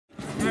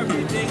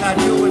everything I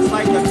do is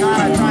like the God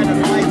I tried to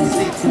fight.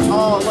 See,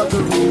 all of the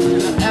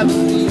reasons I've ever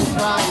been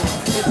trying.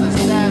 It's a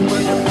sad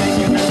way to make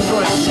an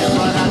shit,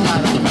 but I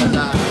gotta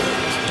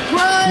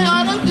cry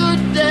on a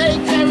good day,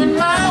 carrying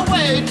my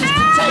way just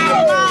to take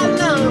my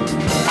love.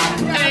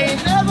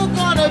 Ain't never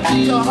gonna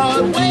be a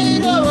hard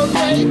weight or a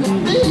break of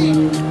me.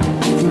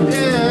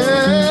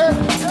 Yeah.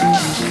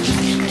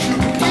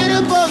 Get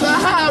up on the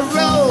high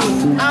road.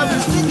 I've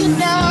been sticking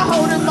down,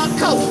 holding my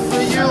coat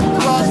for you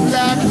cross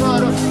that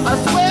border. I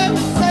swear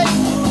it's safe.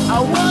 I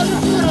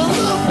wanted you to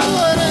look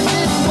good in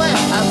this way.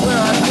 I swear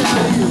I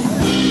tell you.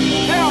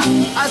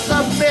 I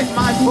submit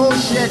my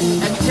bullshit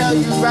and tell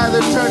you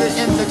rather turn it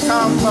into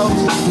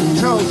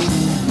compost toast.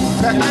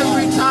 That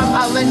every time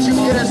I let you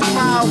get a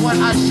smile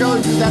when I show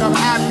you that I'm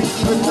happy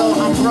even though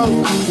I'm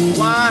broke.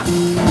 Why?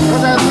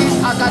 Cause at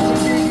least I got to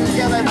hear you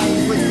yell at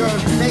me with your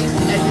face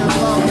and your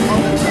love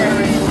on the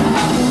terrace.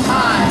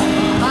 Hi,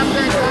 I'm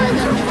that guy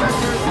that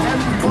remembers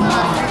everyone I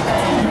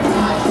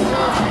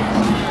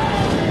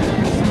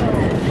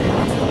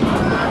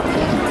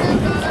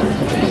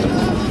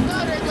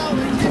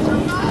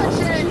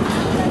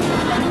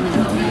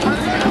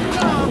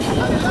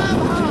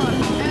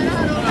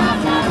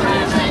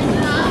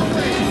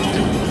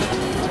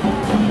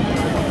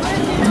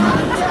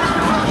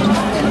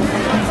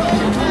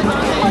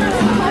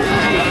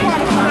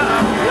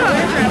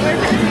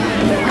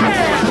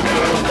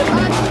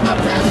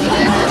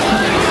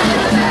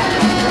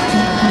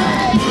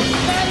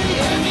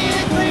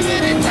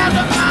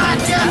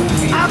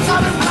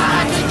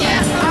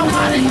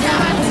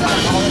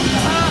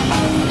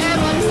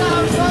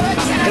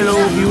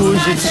Hello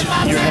viewers, it's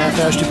your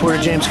half-assed reporter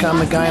James Kalm,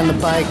 the guy on the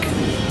bike.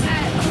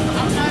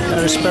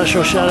 Got a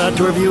special shout out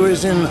to our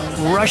viewers in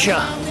Russia,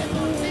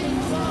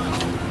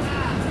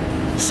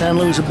 San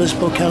Luis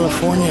Obispo,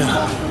 California,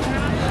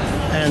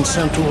 and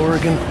Central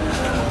Oregon.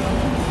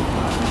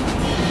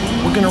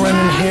 We're gonna run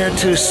in here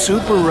to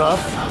Super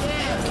Rough.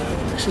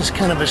 This is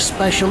kind of a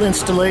special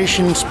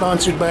installation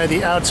sponsored by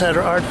the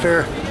Outsider Art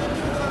Fair.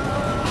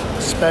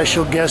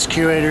 Special guest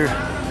curator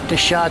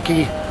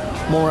Takashi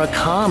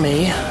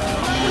Murakami.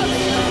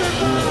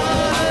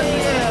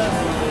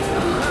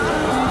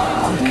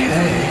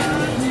 Okay.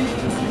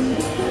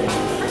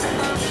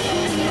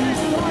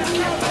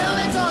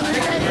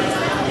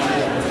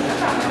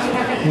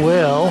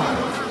 Well,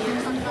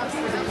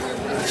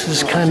 this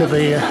is kind of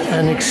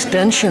an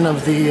extension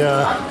of the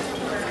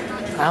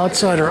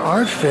Outsider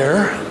Art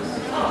Fair.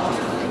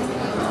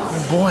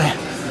 Oh boy,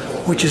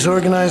 which is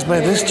organized by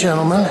this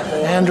gentleman,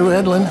 Andrew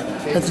Edlin.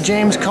 That's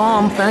James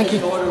Kalm, thank you.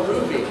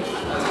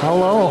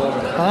 Hello,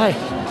 hi.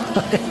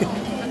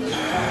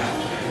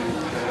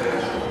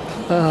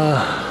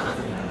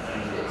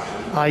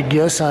 I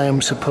guess I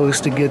am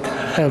supposed to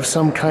have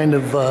some kind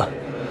of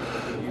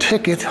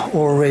ticket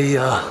or a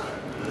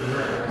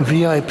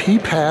VIP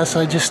pass.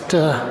 I just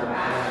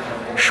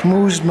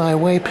schmoozed my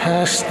way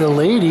past the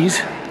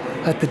ladies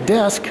at the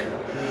desk.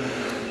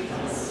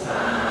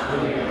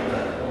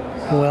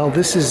 Well,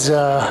 this is,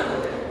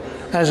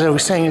 as I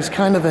was saying, it's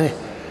kind of an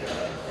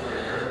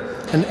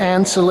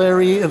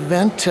ancillary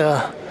event.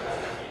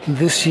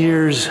 This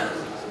year's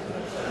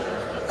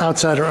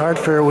Outsider Art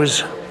Fair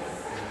was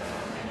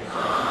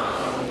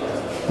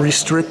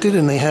restricted,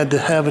 and they had to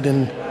have it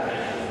in,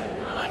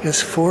 I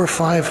guess, 4 or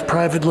 5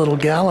 private little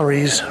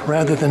galleries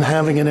rather than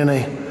having it in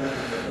a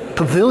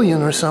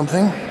pavilion or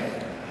something.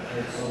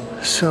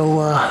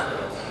 So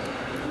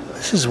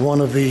this is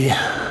one of the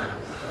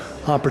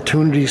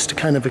opportunities to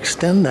kind of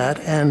extend that.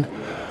 And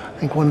I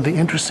think one of the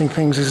interesting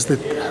things is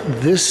that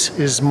this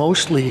is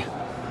mostly,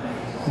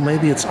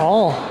 maybe it's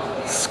all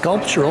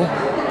sculptural.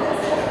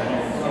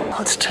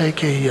 Let's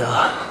take a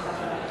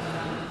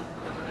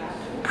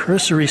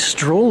cursory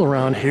stroll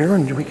around here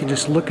and we can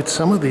just look at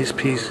some of these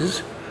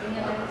pieces.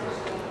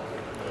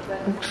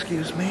 Oh,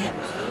 excuse me.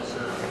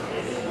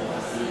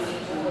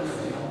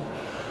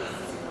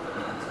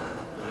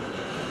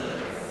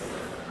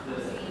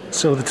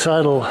 So the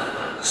title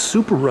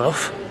Super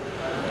Rough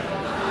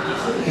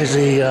is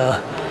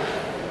a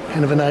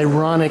kind of an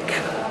ironic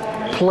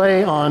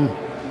play on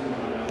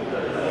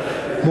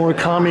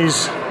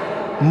Murakami's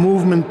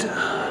movement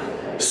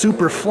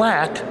Super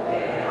Flat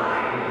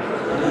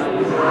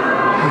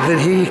that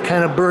he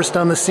kind of burst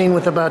on the scene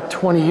with about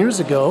 20 years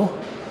ago.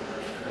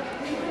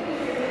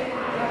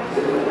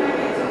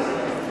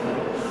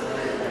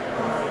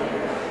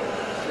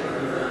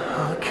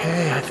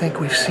 Okay, I think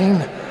we've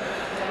seen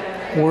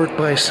work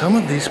by some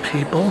of these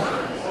people.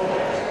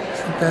 I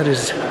think that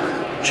is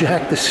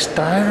Jack the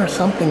Steyer or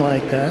something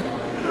like that.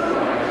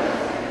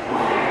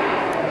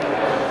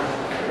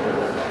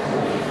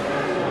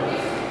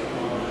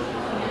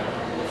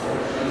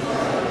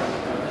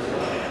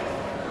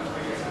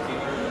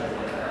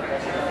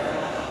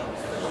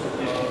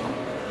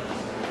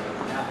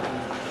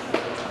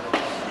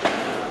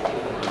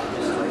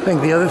 I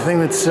think the other thing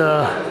that's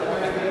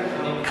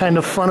kind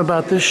of fun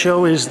about this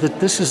show is that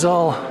this is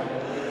all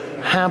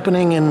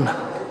happening in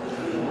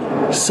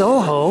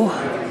Soho,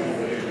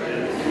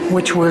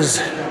 which was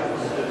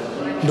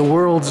the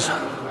world's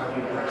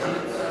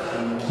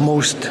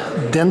most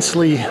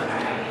densely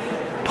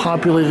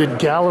populated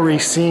gallery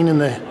scene in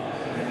the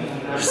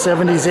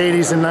 70s,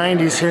 80s, and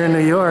 90s here in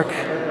New York.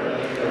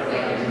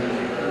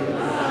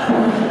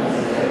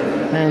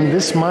 And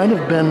this might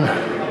have been,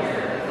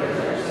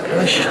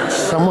 gosh,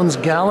 someone's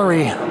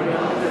gallery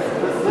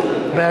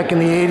back in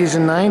the 80s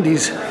and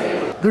 90s.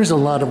 There's a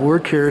lot of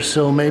work here,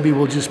 so maybe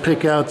we'll just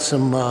pick out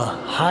some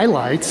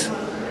highlights.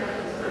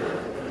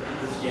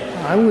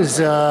 I was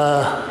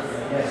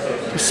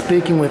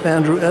speaking with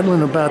Andrew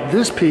Edlin about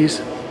this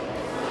piece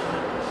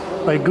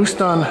by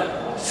Gustav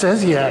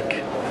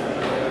Cesiak,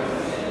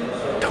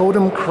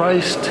 Totem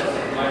Christ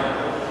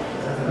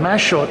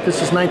Mashot.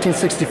 This is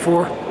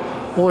 1964,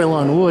 oil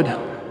on wood.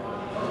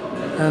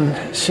 And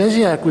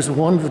Cesiak was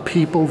one of the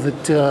people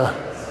that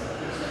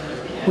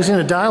was in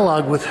a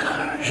dialogue with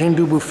Jean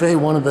Dubuffet,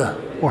 one of the,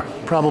 or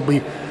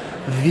probably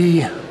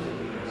the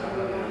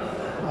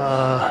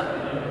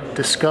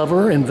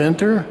discoverer,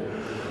 inventor,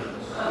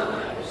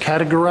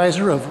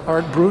 categorizer of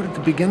art brut at the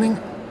beginning.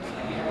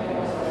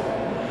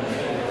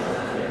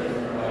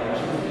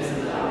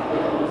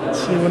 Let's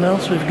see what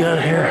else we've got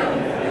here.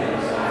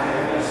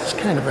 It's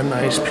kind of a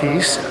nice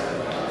piece.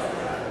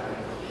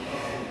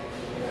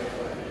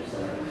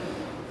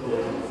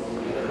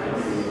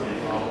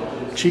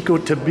 Chico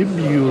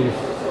Tabibu.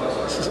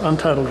 This is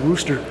Untitled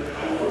Rooster.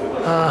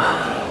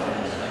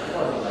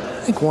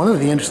 I think one of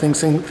the interesting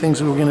things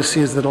that we're going to see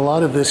is that a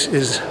lot of this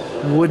is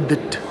wood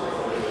that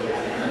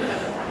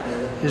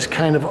is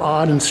kind of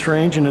odd and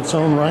strange in its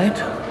own right.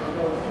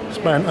 It's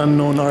by an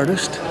unknown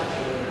artist.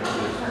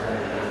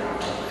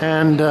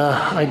 And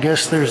I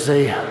guess there's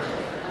a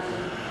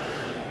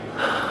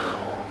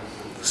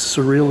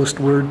surrealist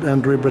word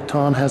André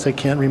Breton has. I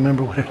can't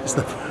remember what it is.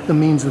 The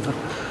means of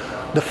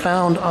the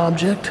found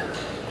object,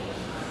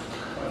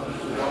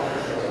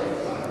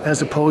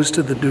 as opposed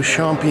to the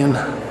Duchampian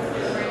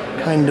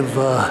kind of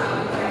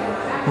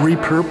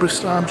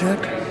repurposed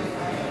object.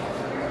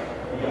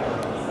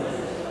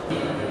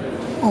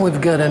 Well,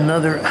 we've got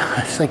another,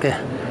 it's like a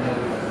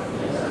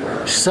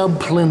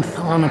sub-plinth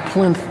on a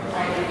plinth.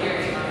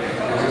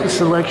 It's a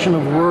selection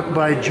of work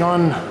by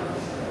John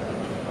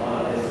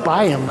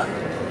Byam,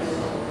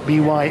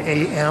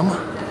 B-Y-A-M.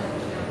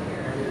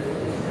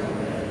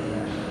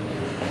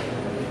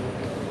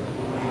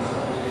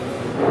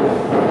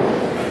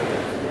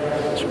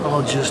 It's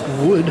all just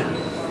wood.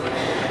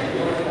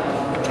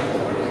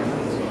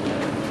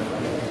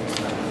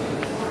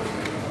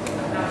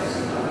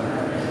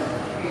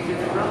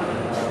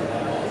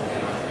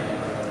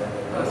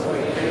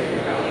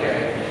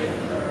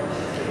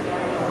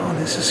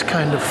 This is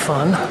kind of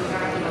fun.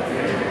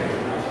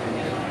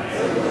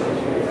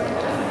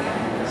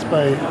 It's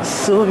by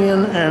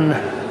Sylvian and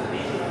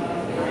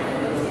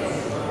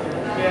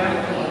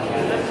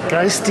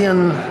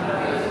Geistian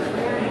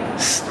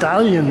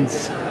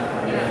Stallions.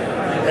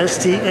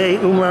 S-T-A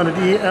umlauted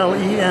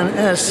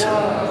E-L-E-N-S.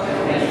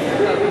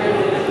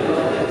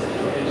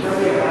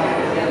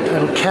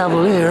 Titled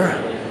Cavalier.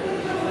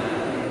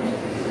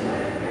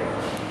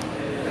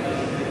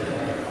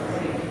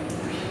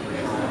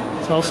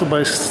 Also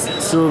by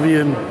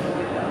Sylvian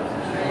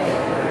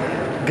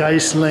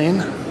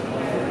Geislein.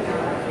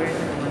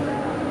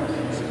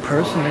 It's a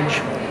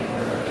personage.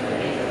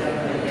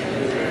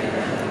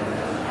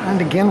 And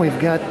again, we've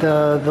got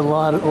a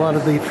lot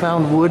of the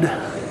found wood.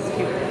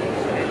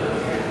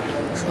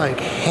 It's like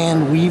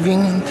hand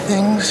weaving and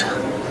things.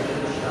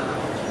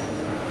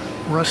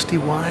 Rusty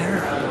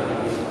wire.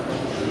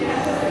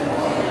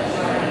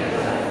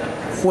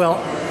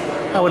 Well,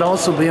 I would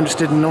also be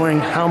interested in knowing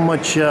how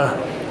much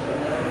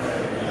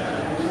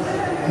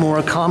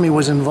Murakami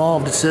was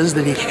involved. It says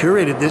that he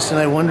curated this, and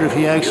I wonder if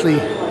he actually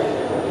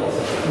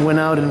went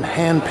out and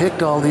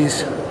hand-picked all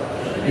these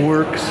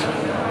works.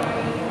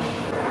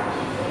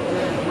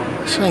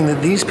 Saying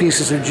that these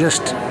pieces are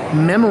just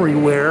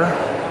memoryware,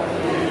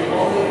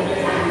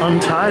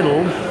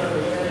 untitled.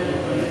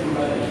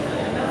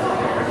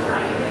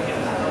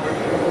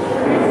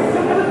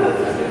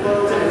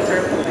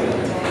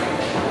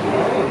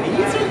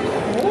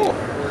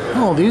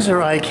 Oh, these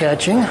are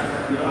eye-catching.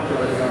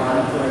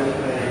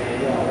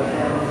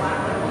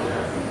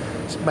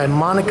 By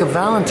Monica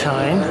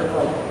Valentine.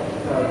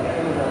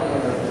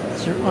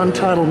 These are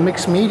untitled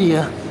mixed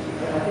media.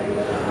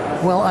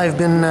 Well, I've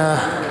been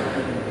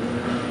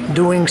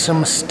doing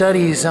some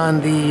studies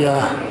on the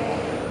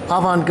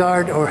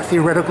avant-garde or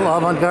theoretical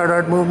avant-garde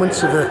art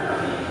movements of the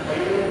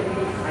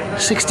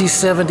 60s,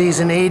 70s,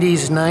 and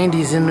 80s,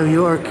 90s in New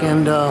York,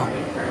 and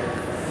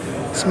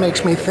this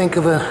makes me think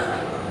of a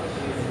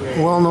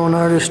well-known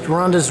artist,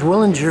 Rhonda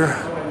Zwillinger,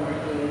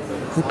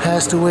 who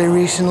passed away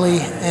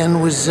recently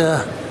and was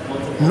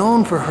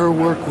known for her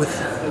work with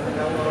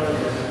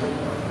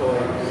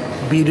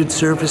beaded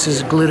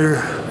surfaces,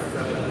 glitter,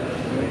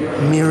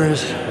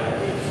 mirrors.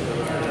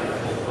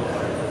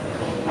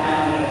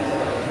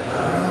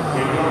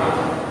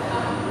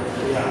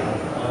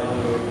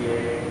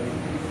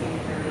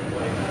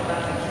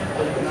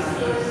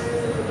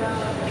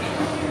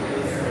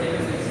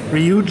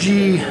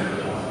 Ryuji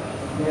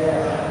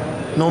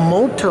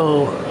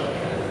Nomoto,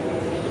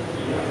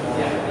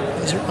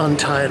 These are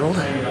untitled.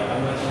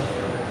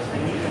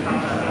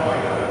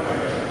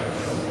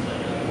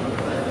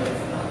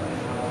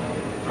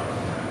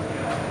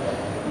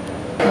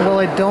 Well,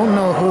 I don't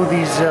know who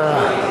these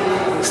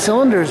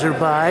cylinders are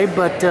by,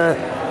 but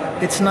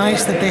it's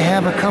nice that they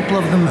have a couple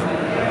of them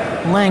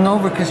laying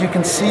over, because you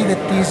can see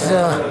that these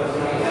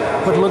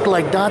what look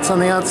like dots on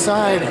the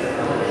outside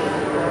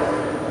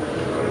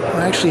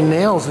are actually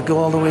nails that go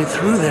all the way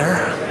through there.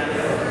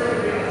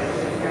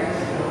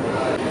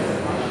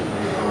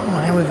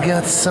 Oh, here we've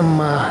got some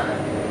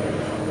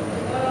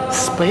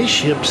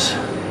spaceships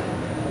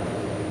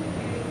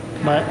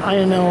by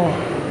Aino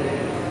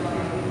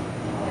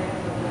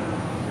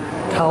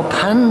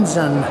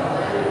Kalpanzan,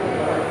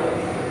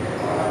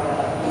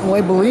 who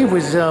I believe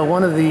was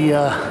one of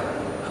the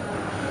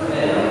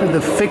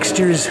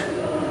fixtures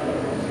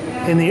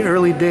in the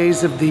early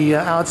days of the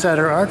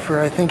Outsider Art Fair.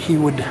 I think he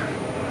would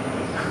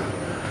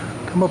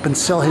come up and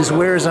sell his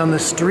wares on the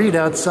street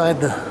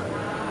outside the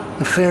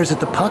fairs at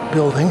the Puck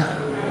Building.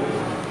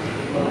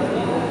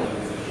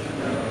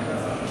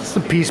 It's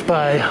a piece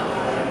by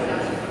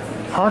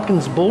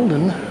Hawkins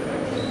Bolden,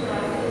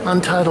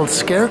 untitled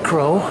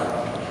Scarecrow.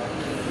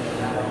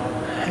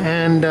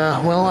 And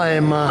well,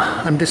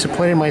 I'm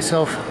disappointed in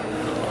myself.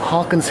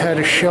 Hawkins had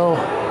a show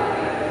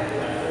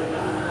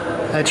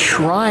at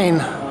Shrine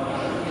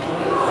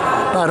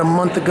about a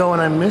month ago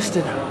and I missed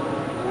it.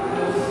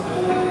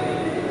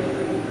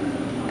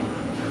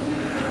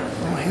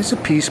 Well, here's a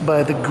piece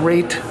by the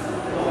great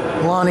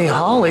Lonnie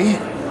Holley.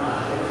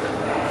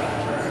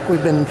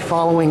 We've been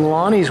following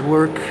Lonnie's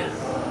work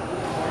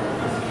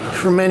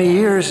for many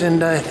years,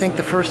 and I think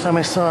the first time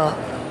I saw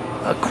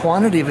a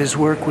quantity of his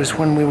work was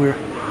when we were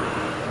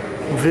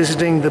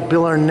visiting the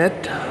Bill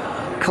Arnett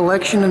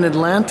collection in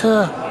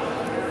Atlanta,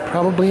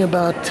 probably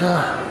about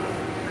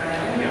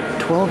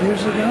 12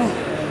 years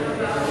ago.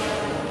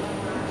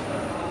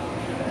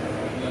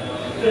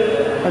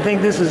 I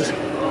think this is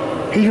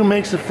he who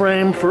makes the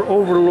frame for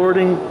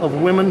overlording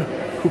of women,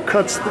 who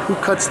cuts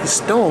the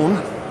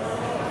stone.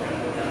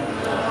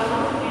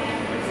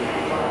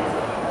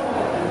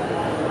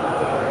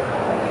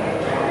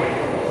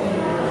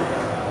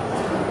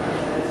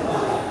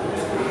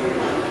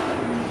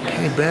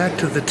 Okay, back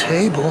to the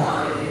table.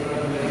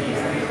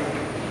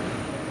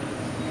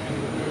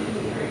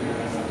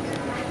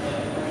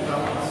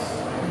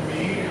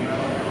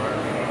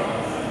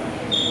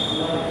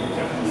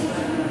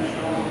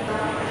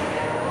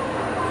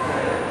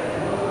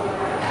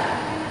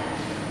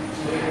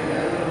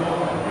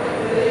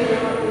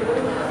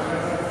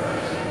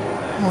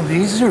 Well,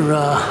 these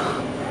are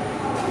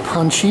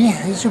punchy.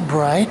 These are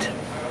bright.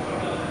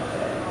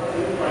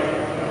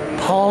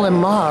 Paul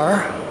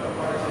Emar.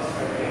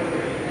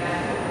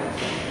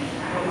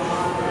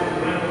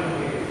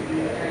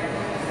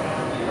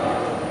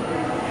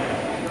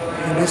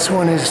 And this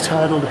one is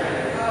titled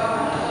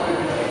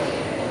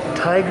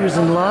Tigers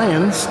and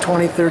Lions,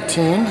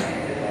 2013.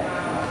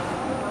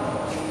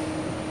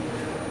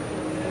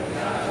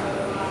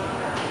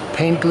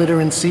 Paint, glitter,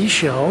 and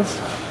seashells.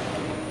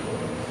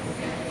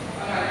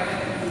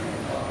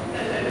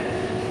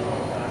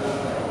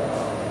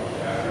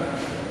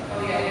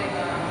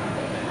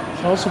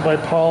 Also by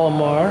Paul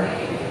Amar.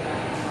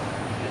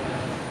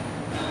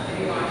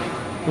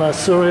 La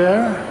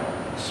Souriere.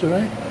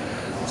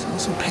 It's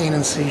also paint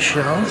and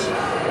seashells.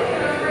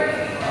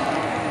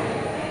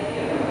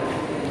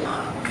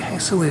 Okay,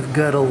 so we've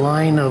got a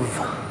line of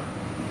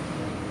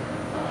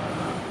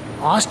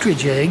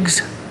ostrich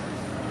eggs.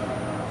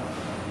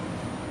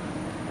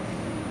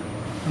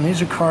 And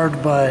these are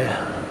carved by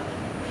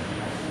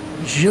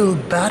Gilles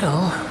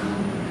Battle.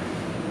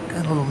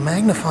 Got a little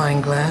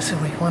magnifying glass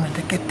if we wanted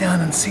to get down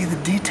and see the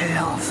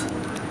details.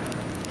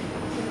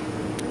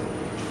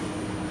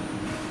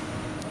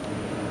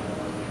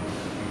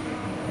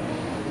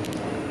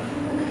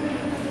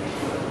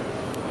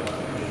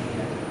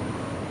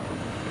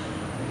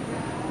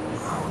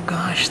 Oh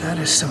gosh, that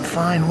is some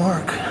fine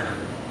work.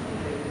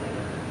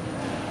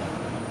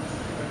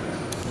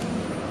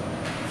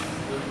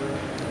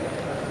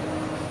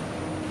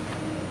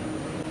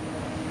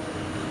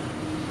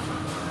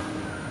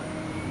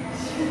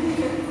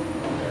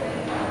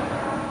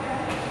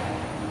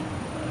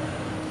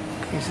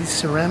 These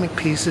ceramic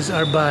pieces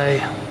are by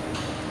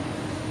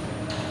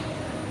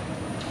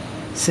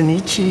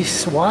Shinichi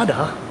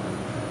Swada.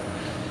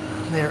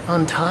 They're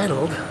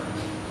untitled.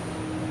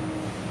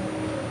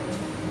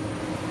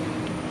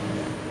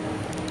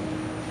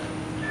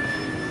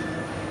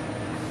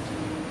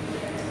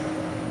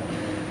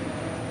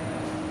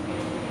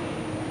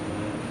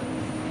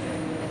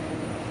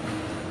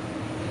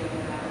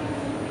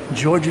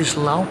 Georges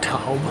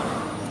Lautaub.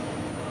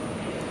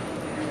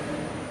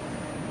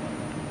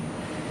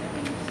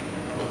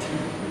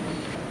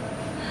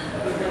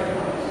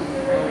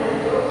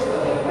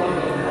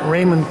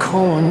 Raymond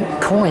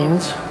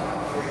Coins,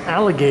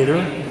 alligator,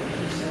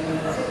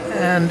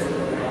 and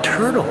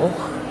turtle.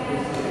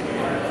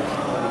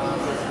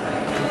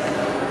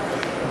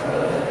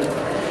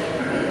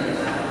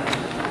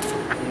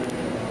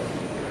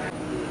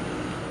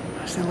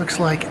 It looks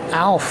like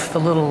Alf, the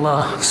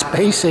little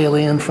space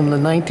alien from the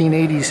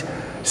 1980s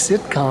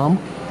sitcom.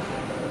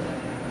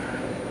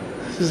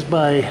 This is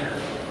by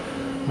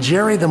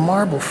Jerry the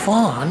Marble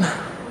Faun.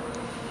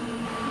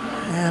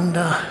 And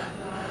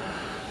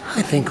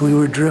I think we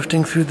were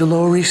drifting through the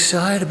Lower East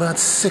Side about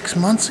 6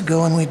 months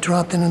ago, and we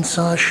dropped in and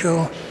saw a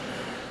show.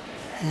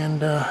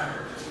 And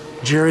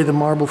Jerry the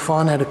Marble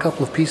Faun had a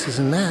couple of pieces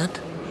in that.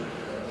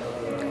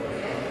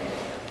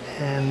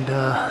 And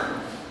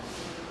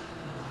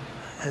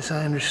as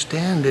I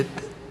understand it,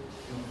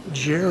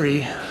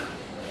 Jerry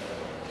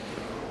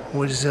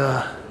was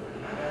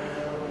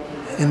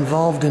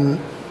involved in,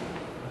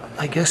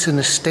 I guess, an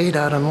estate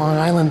out on Long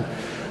Island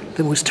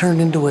that was turned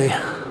into a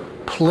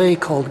play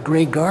called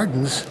Grey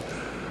Gardens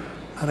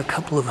about a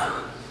couple of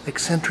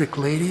eccentric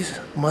ladies,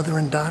 mother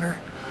and daughter.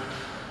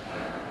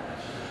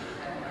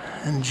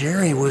 And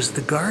Jerry was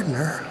the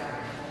gardener.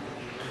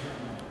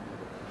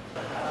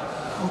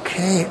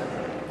 Okay,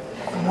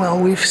 well,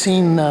 we've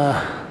seen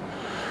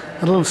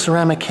little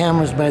ceramic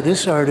cameras by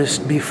this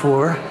artist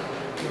before.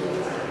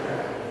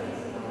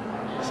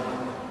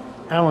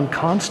 Alan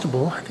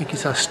Constable, I think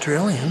he's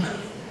Australian.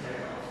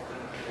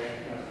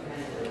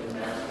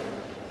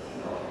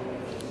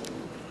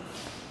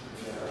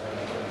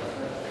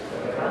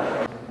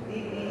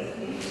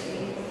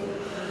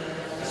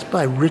 It's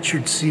by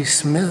Richard C.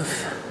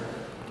 Smith,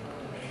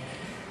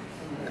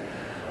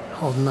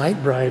 called Night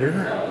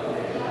Rider.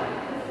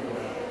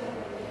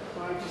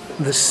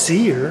 The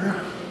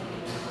Seer.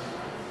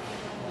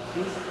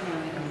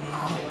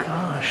 Oh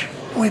gosh,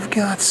 we've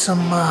got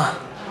some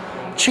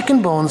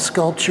chicken bone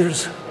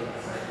sculptures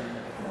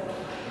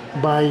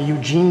by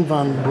Eugene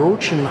von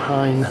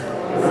Brochenheim.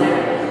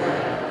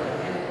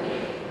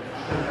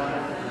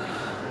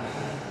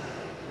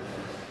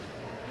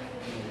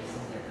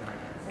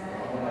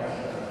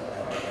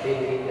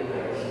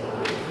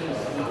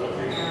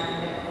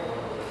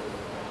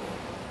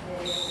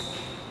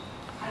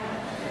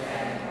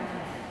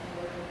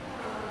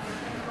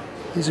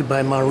 These are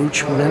by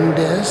Maruch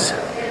Mendez.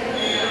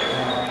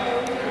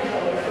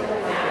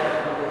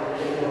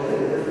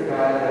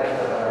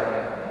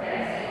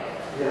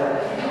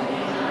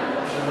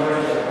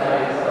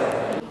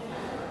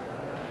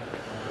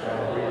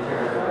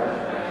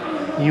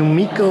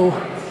 Yumiko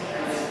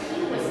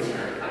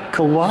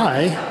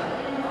Kawai,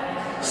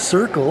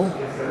 circle,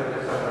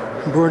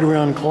 embroidery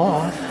on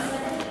cloth.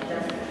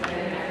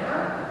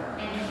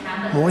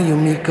 More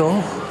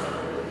Yumiko.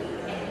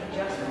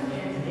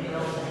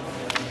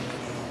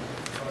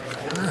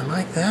 I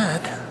like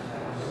that.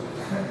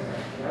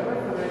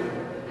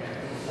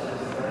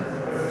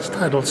 It's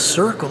titled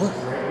Circle.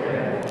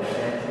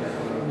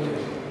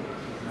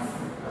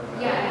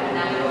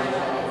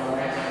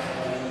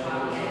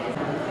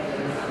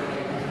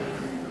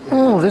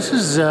 Oh, this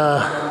is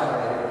an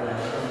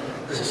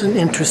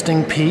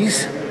interesting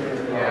piece.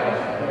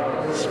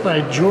 It's by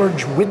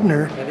George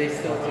Widner,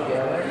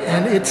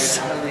 and it's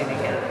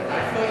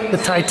the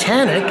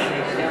Titanic.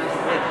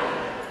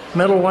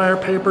 Metal wire,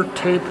 paper,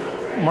 tape,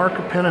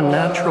 marker pen, and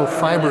natural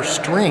fiber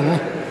string.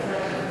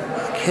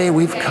 Okay,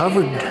 we've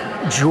covered.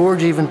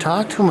 George even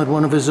talked to him at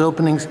one of his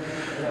openings,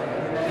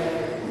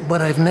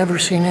 but I've never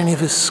seen any of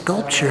his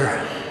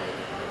sculpture.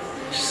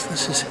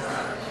 This is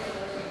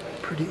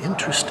pretty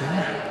interesting.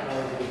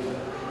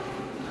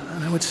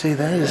 And I would say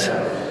that is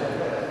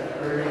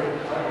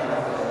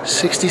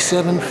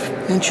 67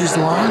 inches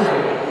long.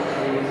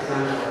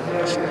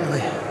 It's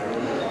nearly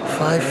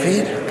 5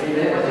 feet.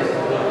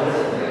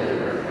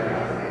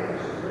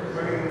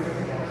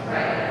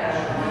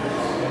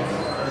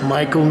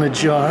 Michael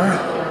Nadjar,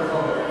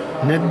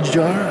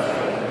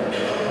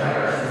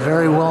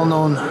 very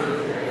well-known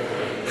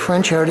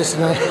French artist,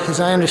 and as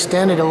I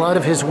understand it, a lot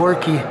of his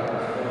work he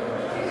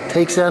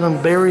takes out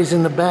and buries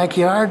in the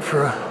backyard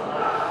for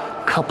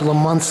a couple of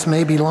months,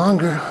 maybe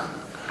longer.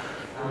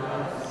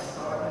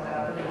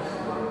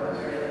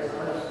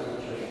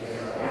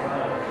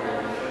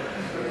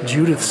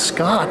 Judith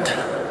Scott.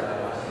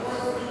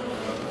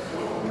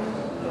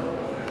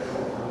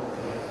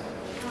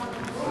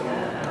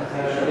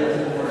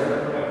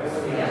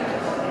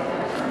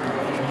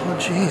 Oh,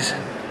 geez.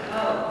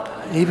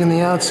 Even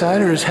the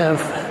outsiders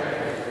have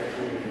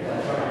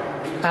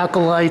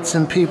acolytes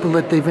and people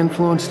that they've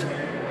influenced.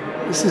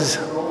 This is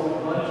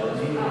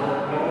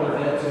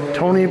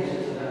Tony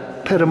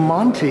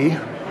Pedamonte,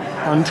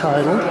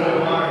 untitled.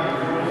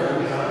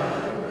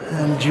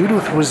 And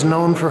Judith was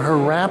known for her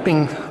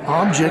wrapping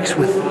objects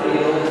with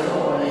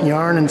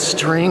yarn and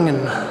string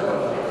and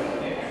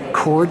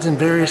cords and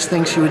various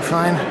things she would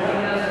find.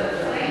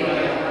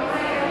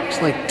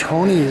 Looks like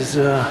Tony is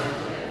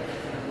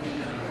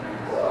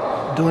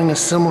doing a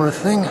similar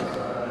thing.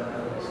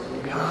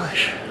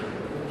 Gosh.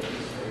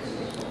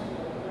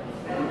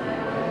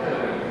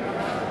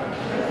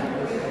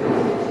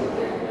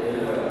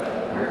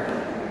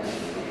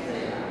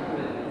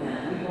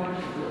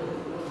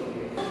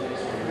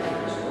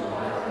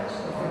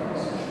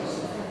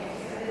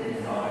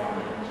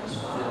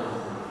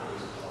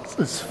 This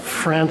is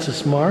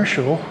Francis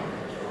Marshall.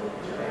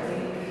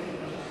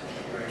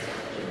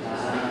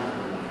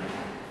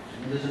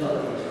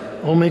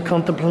 Homme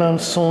contemplant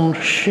son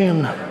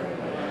chien.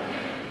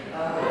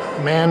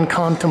 Man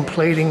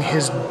contemplating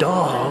his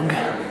dog.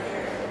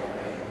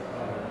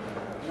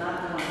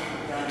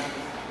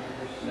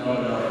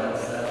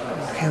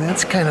 Okay,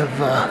 that's kind of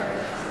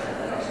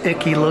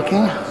icky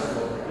looking.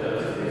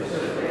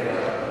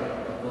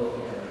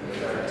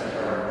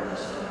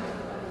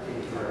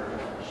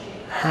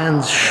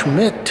 Hans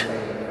Schmidt.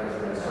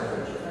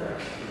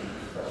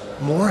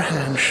 More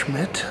Hans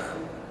Schmidt.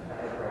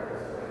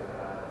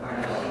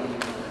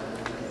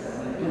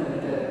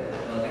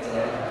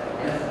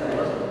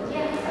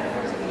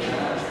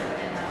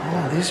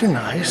 Oh, these are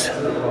nice.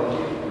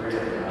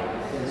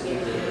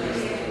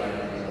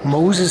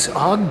 Moses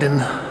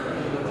Ogden.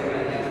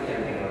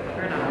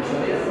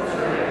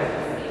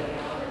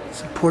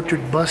 It's a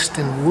portrait bust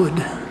in wood.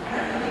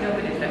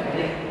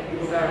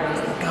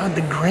 God,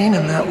 the grain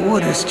in that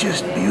wood is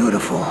just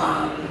beautiful.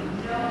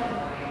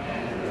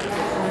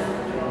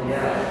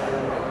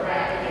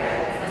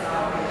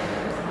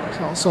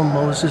 There's also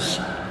Moses.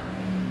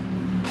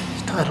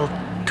 It's titled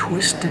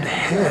Twisted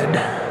Head.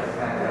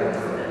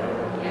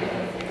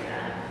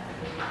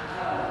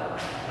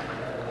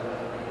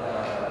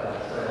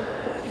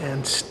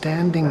 And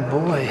Standing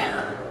Boy.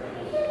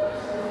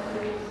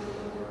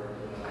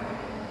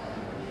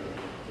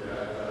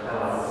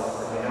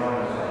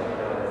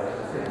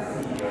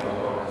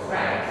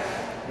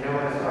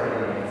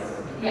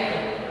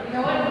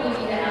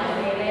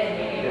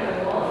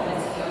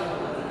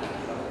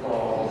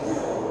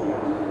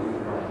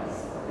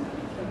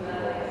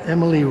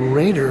 Emily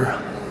Rader,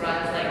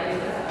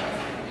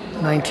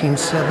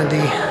 1970.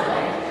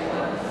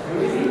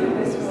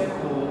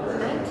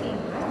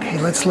 Okay,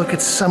 let's look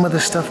at some of the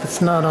stuff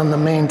that's not on the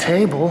main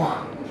table.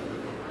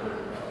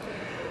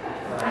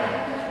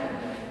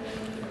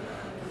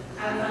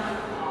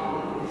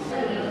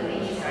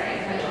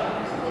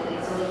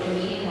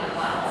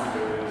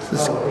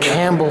 This is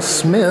Campbell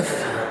Smith,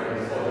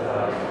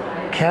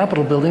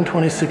 Capitol Building,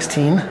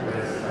 2016.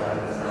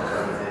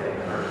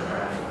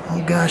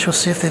 Oh gosh, we'll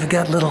see if they've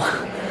got little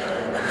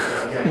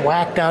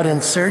whacked out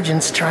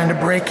insurgents trying to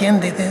break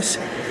into this.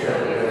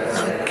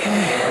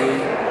 Okay.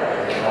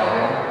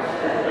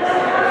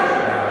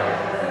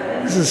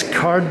 This is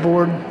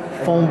cardboard,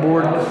 foam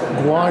board,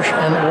 gouache,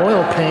 and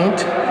oil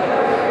paint.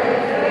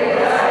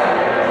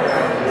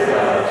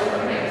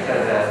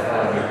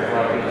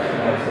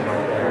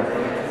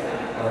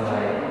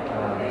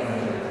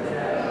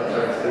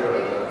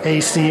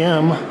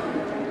 ACM,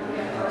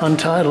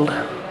 untitled.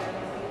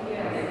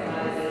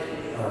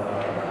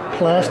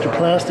 Plaster,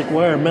 plastic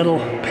wire, metal,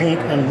 paint,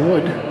 and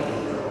wood.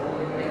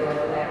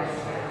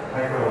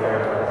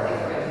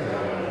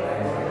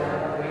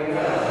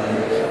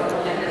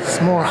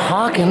 Some more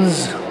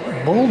Hawkins,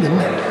 Bolden.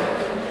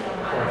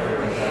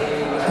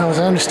 Now, as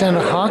I understand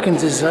it,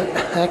 Hawkins is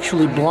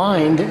actually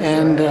blind,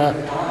 and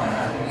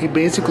he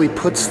basically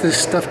puts this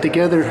stuff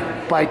together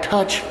by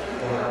touch.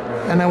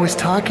 And I was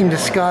talking to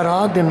Scott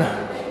Ogden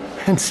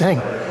and saying,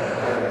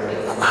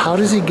 how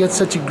does he get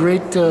such a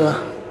great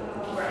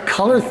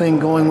color thing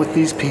going with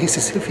these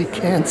pieces if he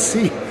can't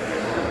see?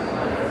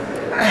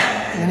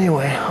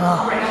 Anyway,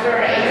 well,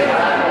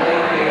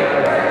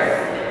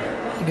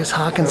 I guess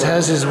Hawkins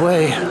has his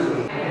way.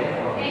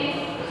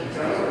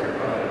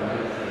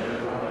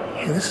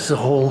 Yeah, this is a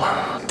whole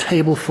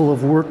table full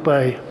of work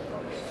by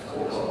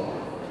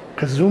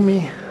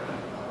Kazumi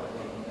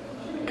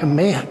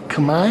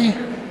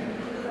Kamai.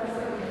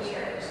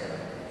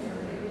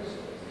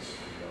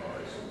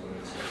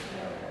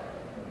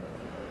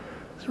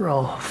 These are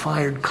all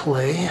fired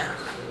clay.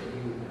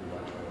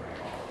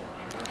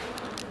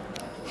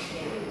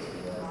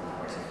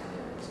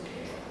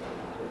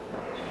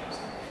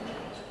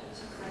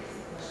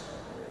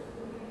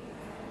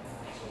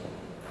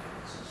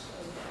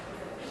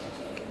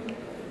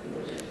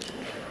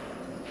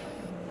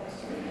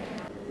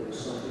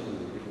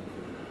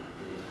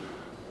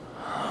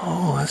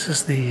 Oh, this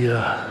is the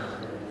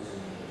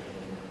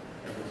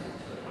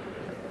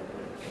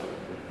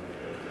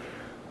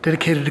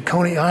dedicated to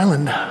Coney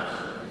Island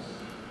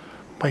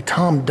by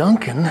Tom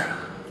Duncan.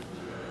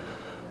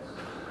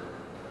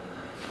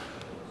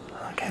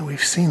 Okay,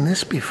 we've seen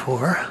this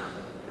before.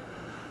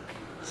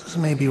 This is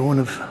maybe one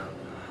of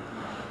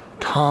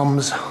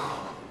Tom's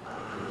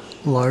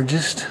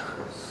largest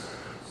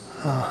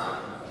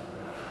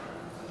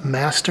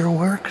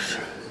masterworks.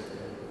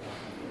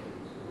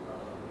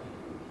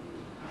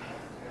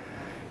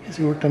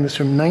 He worked on this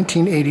from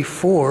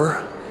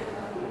 1984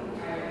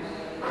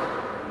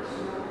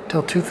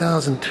 till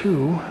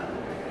 2002.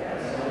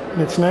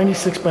 And it's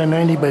 96 by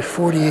 90 by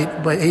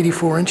 48 by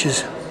 84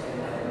 inches.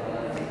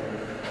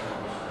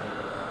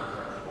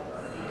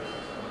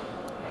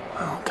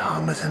 Well,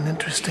 Tom is an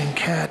interesting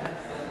cat.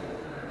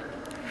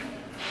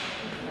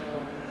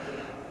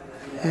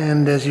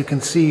 And as you can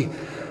see,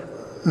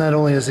 not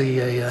only is he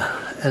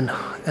an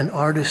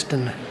artist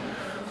and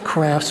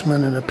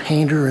craftsman and a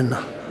painter and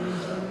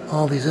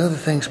all these other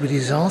things, but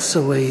he's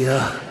also an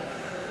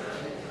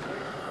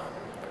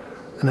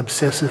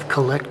obsessive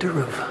collector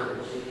of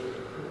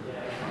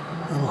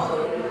little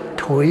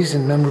toys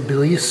and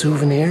memorabilia,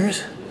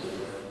 souvenirs.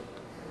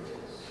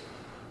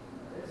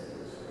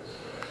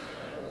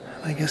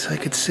 I guess I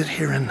could sit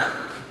here and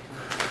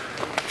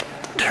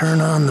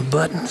turn on the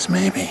buttons,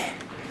 maybe.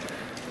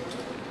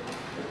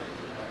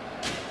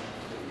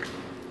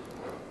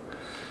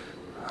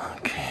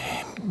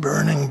 Okay,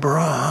 burning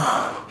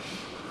bra.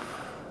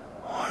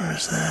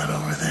 Where's that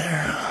over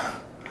there?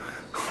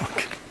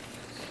 Okay.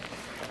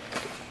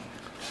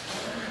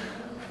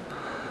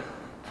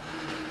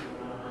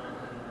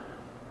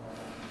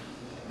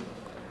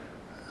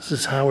 This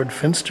is Howard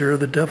Finster,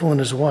 The Devil and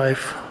His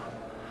Wife.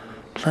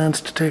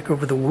 Plans to take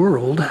over the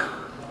world.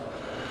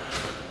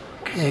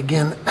 Okay,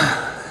 again,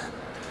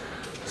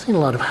 I've seen a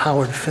lot of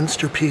Howard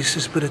Finster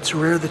pieces, but it's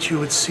rare that you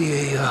would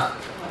see a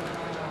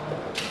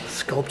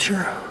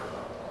sculpture.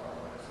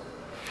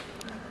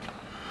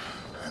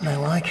 And I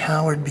like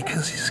Howard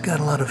because he's got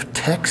a lot of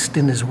text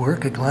in his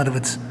work. A lot of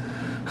it's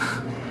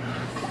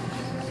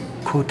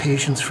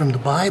quotations from the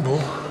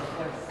Bible.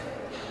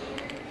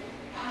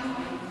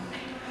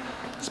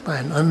 It's by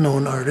an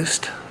unknown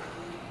artist.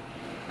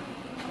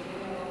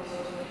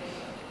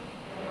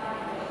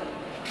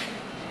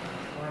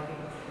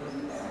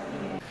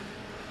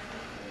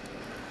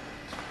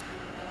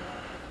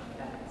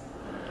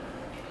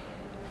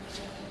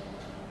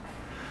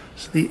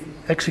 The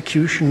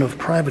execution of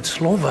Private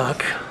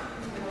Slovak.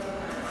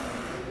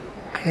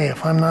 Okay,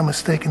 if I'm not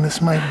mistaken,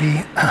 this might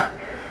be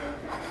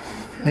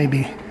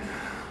maybe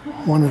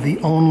one of the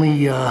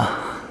only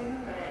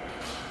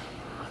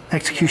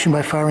execution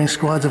by firing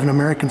squads of an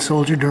American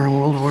soldier during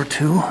World War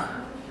II.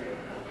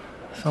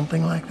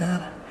 Something like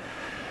that.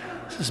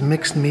 This is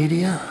mixed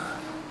media.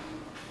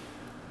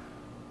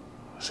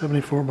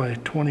 74 by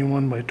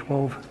 21 by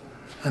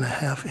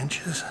 12.5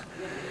 inches.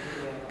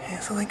 Okay,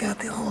 so they got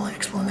the whole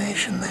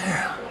explanation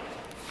there.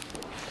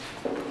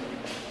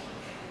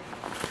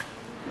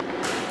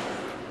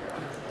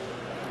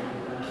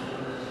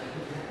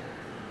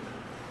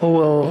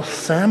 O.L.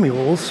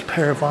 Samuel's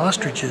Pair of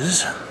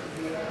Ostriches.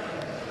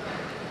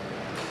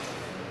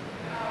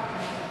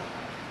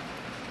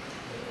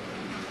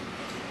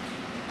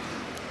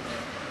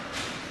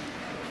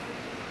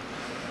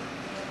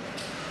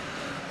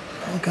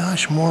 Oh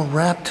gosh, more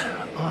wrapped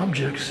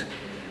objects.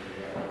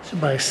 This is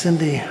by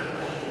Cindy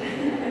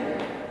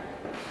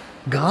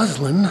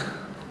Goslin.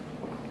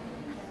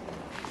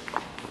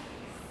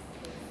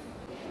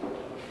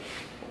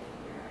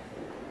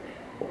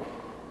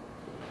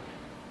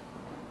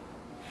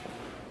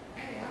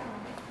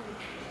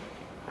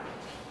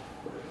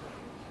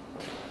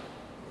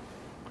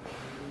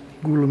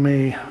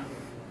 Gourmet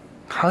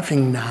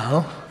Huffing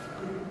now.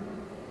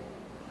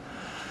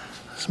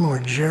 This is more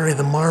Jerry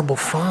the Marble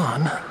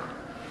Fawn.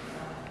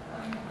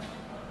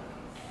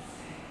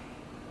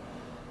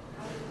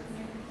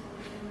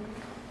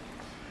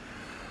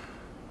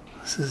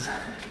 This is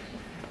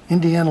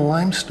Indiana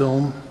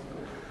limestone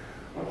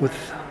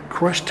with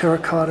crushed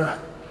terracotta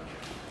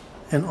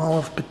and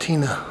olive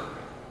patina.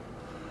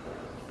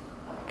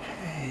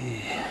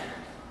 Okay.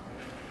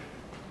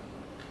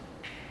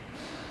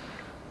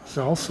 There's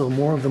also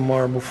more of the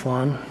marble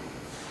fawn.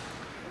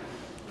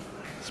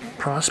 It's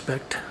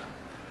Prospect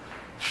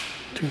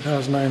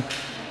 2009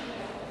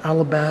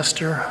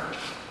 alabaster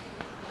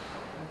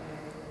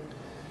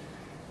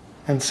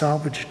and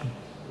salvaged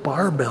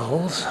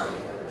barbells.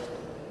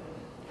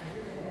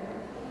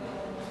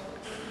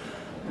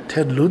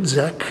 Ted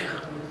Ludzek.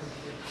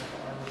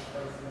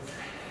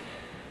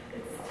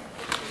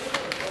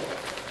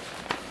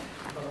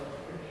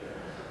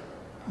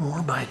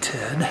 More by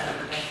Ted.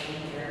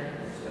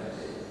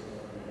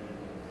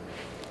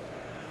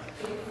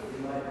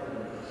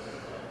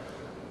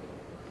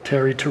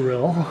 Terry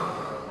Terrell.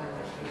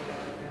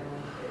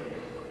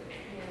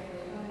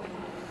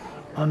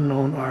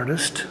 Unknown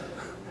artist.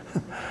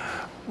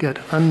 Get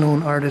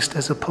unknown artist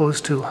as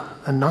opposed to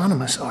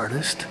anonymous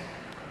artist.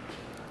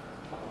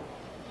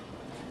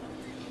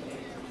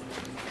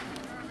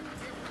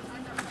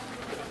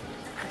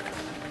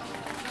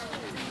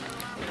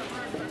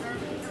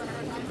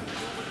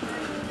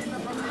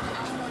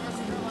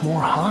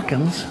 More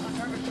Hawkins.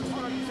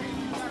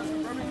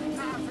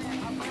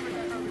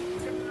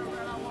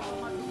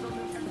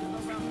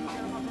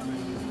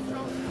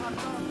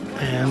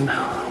 And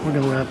we're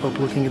going to wrap up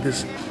looking at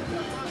this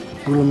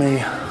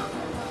Gourmet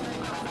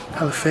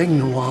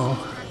Halfegn wall.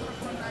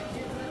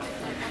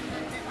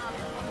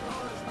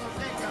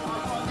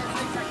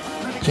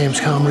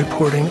 James Kalm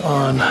reporting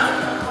on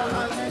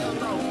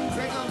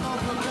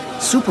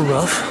Super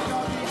Rough,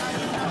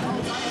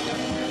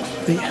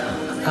 the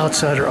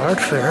Outsider Art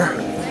Fair.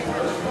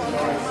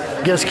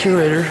 Guest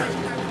curator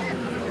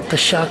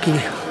Takashi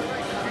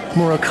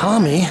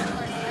Murakami.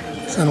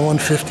 It's on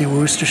 150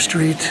 Wooster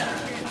Street.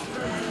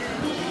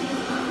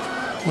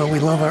 Well, we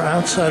love our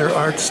outsider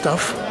art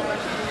stuff.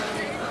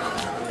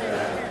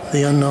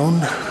 The unknown,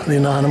 the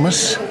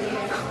anonymous.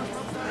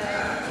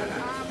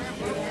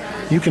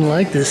 You can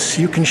like this,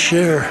 you can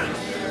share,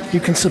 you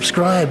can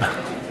subscribe.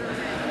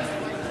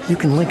 You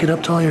can link it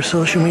up to all your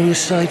social media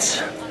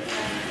sites.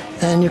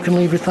 And you can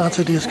leave your thoughts,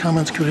 ideas,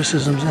 comments,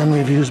 criticisms, and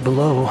reviews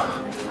below.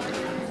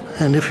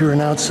 And if you're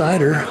an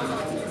outsider,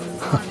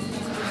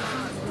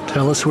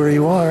 tell us where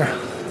you are.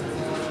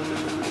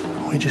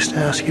 We just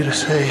ask you to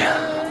say,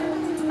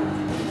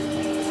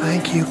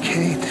 thank you,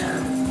 Kate.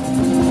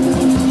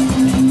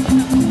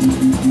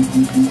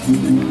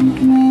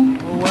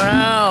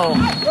 Wow.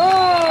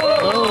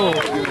 Oh,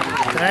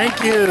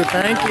 thank you,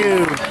 thank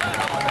you.